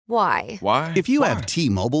Why? Why? If you have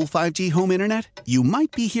T-Mobile 5G home internet, you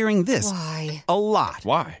might be hearing this Why? a lot.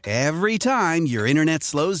 Why? Every time your internet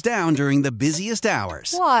slows down during the busiest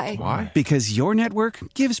hours. Why? Why? Because your network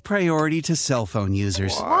gives priority to cell phone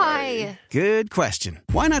users. Why? Good question.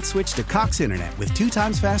 Why not switch to Cox Internet with 2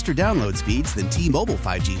 times faster download speeds than T-Mobile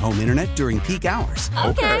 5G home internet during peak hours?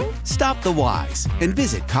 Okay. Stop the whys and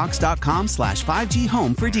visit cox.com/5G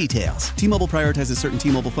home for details. T-Mobile prioritizes certain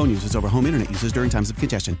T-Mobile phone users over home internet users during times of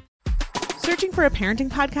congestion. Searching for a parenting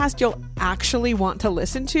podcast you'll actually want to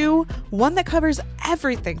listen to? One that covers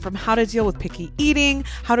everything from how to deal with picky eating,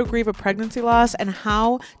 how to grieve a pregnancy loss, and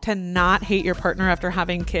how to not hate your partner after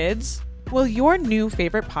having kids? Well, your new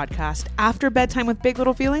favorite podcast, After Bedtime with Big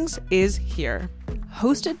Little Feelings, is here.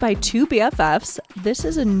 Hosted by 2 BFFs, this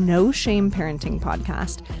is a no-shame parenting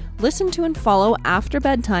podcast. Listen to and follow After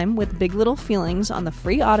Bedtime with Big Little Feelings on the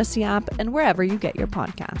free Odyssey app and wherever you get your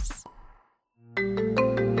podcasts.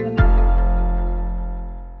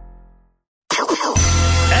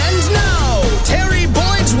 And now, Terry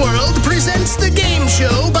Boyd's World presents the game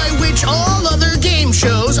show by which all other game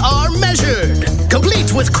shows are measured.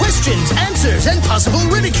 Complete with questions, answers, and possible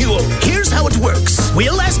ridicule. Here's how it works.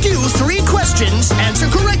 We'll ask you 3 questions, answer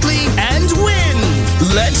correctly, and win.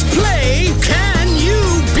 Let's play Can You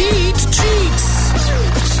Beat Jeetz?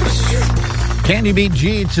 Can You Beat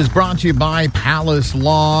Jeetz is brought to you by Palace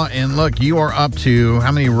Law. And look, you are up to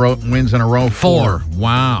how many wins in a row? 4.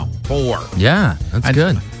 Wow, 4. Yeah, that's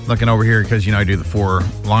good. Looking over here because, I do the 4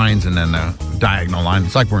 lines and then the diagonal line.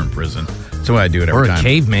 It's like we're in prison. That's the way I do it every time. We're a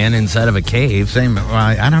caveman inside of a cave. Same.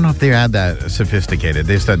 I don't know if they had that sophisticated.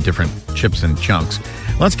 They just had different chips and chunks.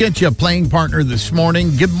 Let's get you a playing partner this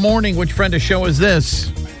morning. Good morning. Which friend of show is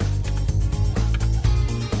this?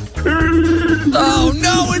 Oh,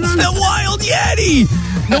 no, it's the Wild Yeti.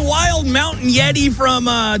 The Wild Mountain Yeti from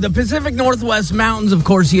the Pacific Northwest Mountains. Of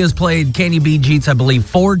course, he has played Can You Beat Jeetz, I believe,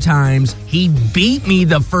 4 times. He beat me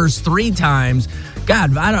the first 3 times.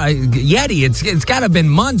 God, Yeti, it's got to have been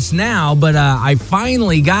months now, but I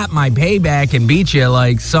finally got my payback and beat you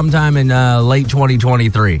like sometime in late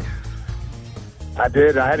 2023. I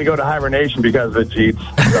did. I had to go to hibernation because of the Jeetz.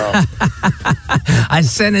 So. I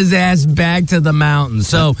sent his ass back to the mountains.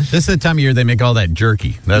 So this is the time of year they make all that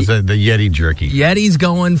jerky. That's the Yeti jerky. Yeti's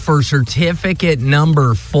going for certificate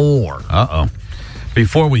number 4. Uh-oh.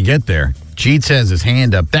 Before we get there, Jeetz has his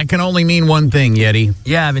hand up. That can only mean one thing, Yeti.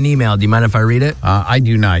 Yeah, I have an email. Do you mind if I read it? I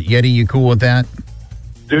do not. Yeti, you cool with that?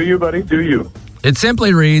 Do you, buddy? Do you? It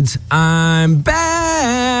simply reads, I'm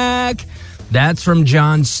back. That's from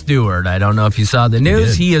Jon Stewart. I don't know if you saw the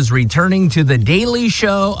news. He is returning to The Daily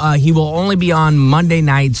Show. He will only be on Monday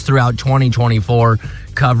nights throughout 2024,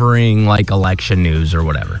 covering like election news or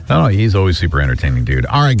whatever. Oh, he's always super entertaining, dude.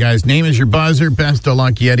 All right, guys, name is your buzzer. Best of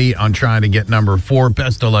luck, Yeti, on trying to get number 4.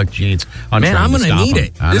 Best of luck, Jeetz, on Man, trying I'm to going stop to need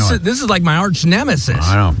him. it. This is like my arch nemesis.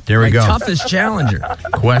 I know. Here we go. Toughest challenger.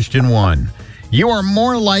 Question 1. You are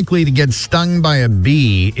more likely to get stung by a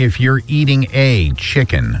bee if you're eating A,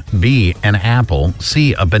 chicken, B, an apple,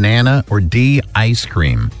 C, a banana, or D, ice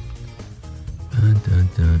cream.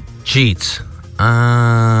 Jeetz.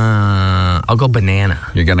 I'll go banana.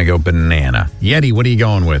 You're going to go banana. Yeti, what are you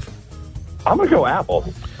going with? I'm going to go apple.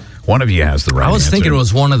 One of you has the right I was answer. thinking it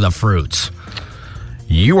was one of the fruits.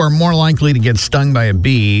 You are more likely to get stung by a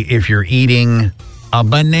bee if you're eating a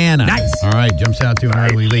banana. Nice. All right, jumps out to an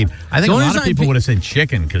early lead. I think So a as lot of I people pick- would have said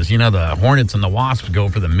chicken because, the hornets and the wasps go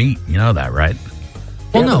for the meat. You know that, right?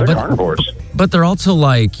 Well, Yeah, no, they're but carnivores. But they're also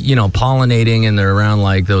like, pollinating and they're around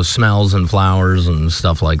like those smells and flowers and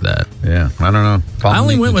stuff like that. Yeah, I don't know. I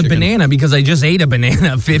only went with banana because I just ate a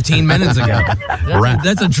banana 15 minutes ago.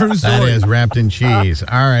 That's a true story. That is wrapped in cheese.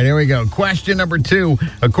 All right, here we go. Question number 2.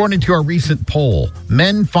 According to our recent poll,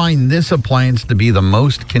 men find this appliance to be the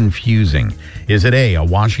most confusing. Is it A, a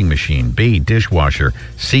washing machine, B, dishwasher,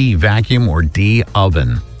 C, vacuum, or D,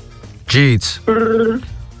 oven? Jeetz.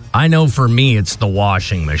 I know for me it's the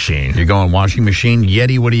washing machine. You're going washing machine.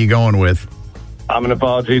 Yeti, what are you going with? I'm going to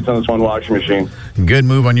follow Jeetz on this one, washing machine. Good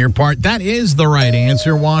move on your part. That is the right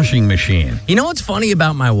answer, washing machine. You know what's funny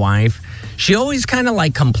about my wife? She always kind of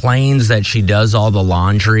like complains that she does all the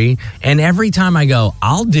laundry. And every time I go,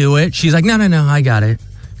 I'll do it. She's like, no, I got it.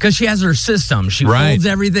 Because she has her system. She folds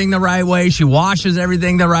everything the right way. She washes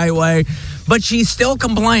everything the right way. But she still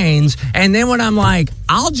complains. And then when I'm like,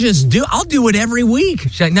 I'll do it every week.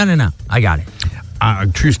 She's like, no, I got it.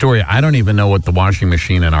 True story. I don't even know what the washing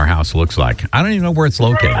machine in our house looks like. I don't even know where it's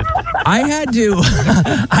located. I had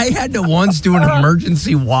to once do an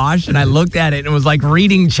emergency wash, and I looked at it, and it was like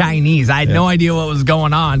reading Chinese. I had no idea what was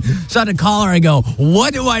going on. So I had to call her. I go,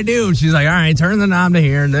 what do I do? She's like, all right, turn the knob to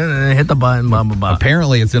here, and then hit the button, blah, blah, blah.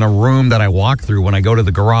 Apparently, it's in a room that I walk through when I go to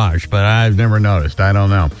the garage, but I've never noticed. I don't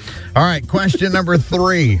know. All right, question number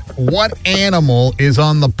 3. What animal is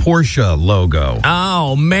on the Porsche logo?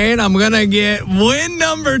 Oh, man, I'm going to get win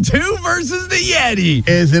number 2 versus the Yeti.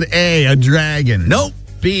 Is it A, a dragon? Nope.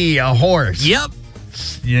 B, a horse? Yep.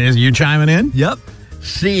 You chiming in? Yep.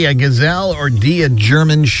 C, a gazelle, or D, a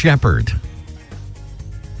German shepherd?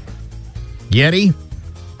 Yeti?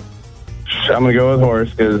 I'm going to go with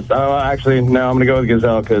horse because, I'm going to go with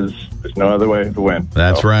gazelle because there's no other way to win.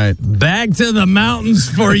 That's right. Back to the mountains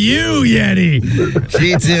for you, Yeti.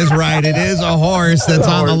 Sheets is right. It is a horse that's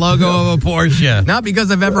on the logo of a Porsche. Not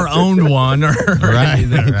because I've ever owned one or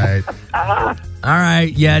anything. Right. All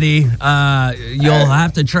right, Yeti. You'll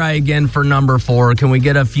have to try again for number 4. Can we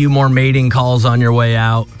get a few more mating calls on your way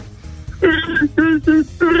out?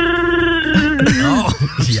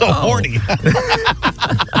 So horny.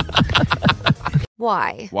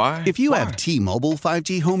 Why? If you have T-Mobile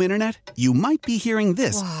 5G home internet, you might be hearing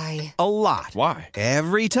this Why? a lot.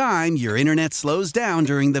 Every time your internet slows down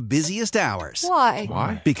during the busiest hours.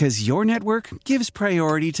 Why? Because your network gives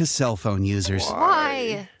priority to cell phone users.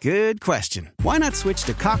 Why? Good question. Why not switch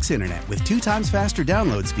to Cox Internet with 2 times faster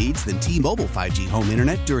download speeds than T-Mobile 5G home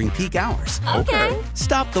internet during peak hours? Okay.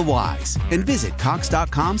 Stop the whys and visit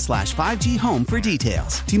cox.com/5G home for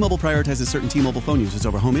details. T-Mobile prioritizes certain T-Mobile phone users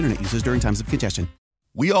over home internet users during times of congestion.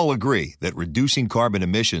 We all agree that reducing carbon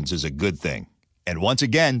emissions is a good thing. And once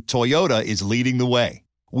again, Toyota is leading the way.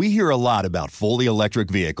 We hear a lot about fully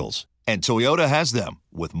electric vehicles, and Toyota has them,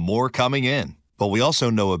 with more coming in. But we also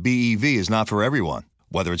know a BEV is not for everyone,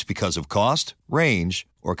 whether it's because of cost, range,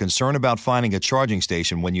 or concern about finding a charging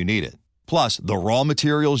station when you need it. Plus, the raw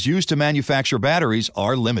materials used to manufacture batteries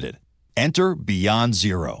are limited. Enter Beyond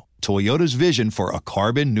Zero, Toyota's vision for a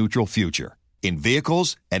carbon-neutral future. In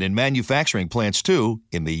vehicles and in manufacturing plants, too,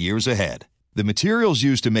 in the years ahead. The materials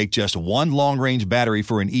used to make just one long-range battery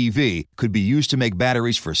for an EV could be used to make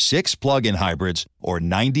batteries for 6 plug-in hybrids or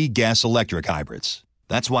 90 gas-electric hybrids.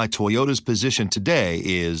 That's why Toyota's position today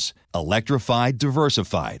is electrified,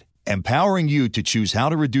 diversified, empowering you to choose how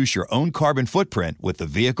to reduce your own carbon footprint with the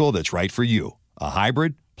vehicle that's right for you, a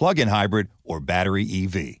hybrid, plug-in hybrid, or battery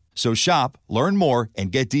EV. So shop, learn more,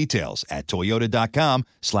 and get details at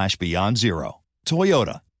toyota.com/beyond zero.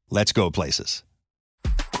 Toyota, let's go places.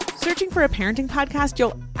 Searching for a parenting podcast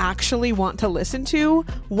you'll actually want to listen to?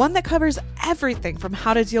 One that covers everything from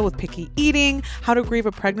how to deal with picky eating, how to grieve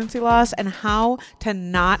a pregnancy loss, and how to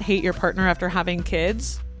not hate your partner after having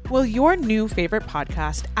kids? Well, your new favorite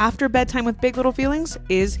podcast, After Bedtime with Big Little Feelings,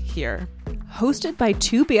 is here. Hosted by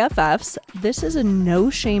 2 BFFs, this is a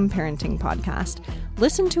no-shame parenting podcast.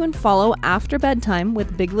 Listen to and follow After Bedtime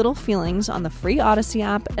with Big Little Feelings on the free Odyssey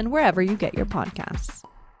app and wherever you get your podcasts.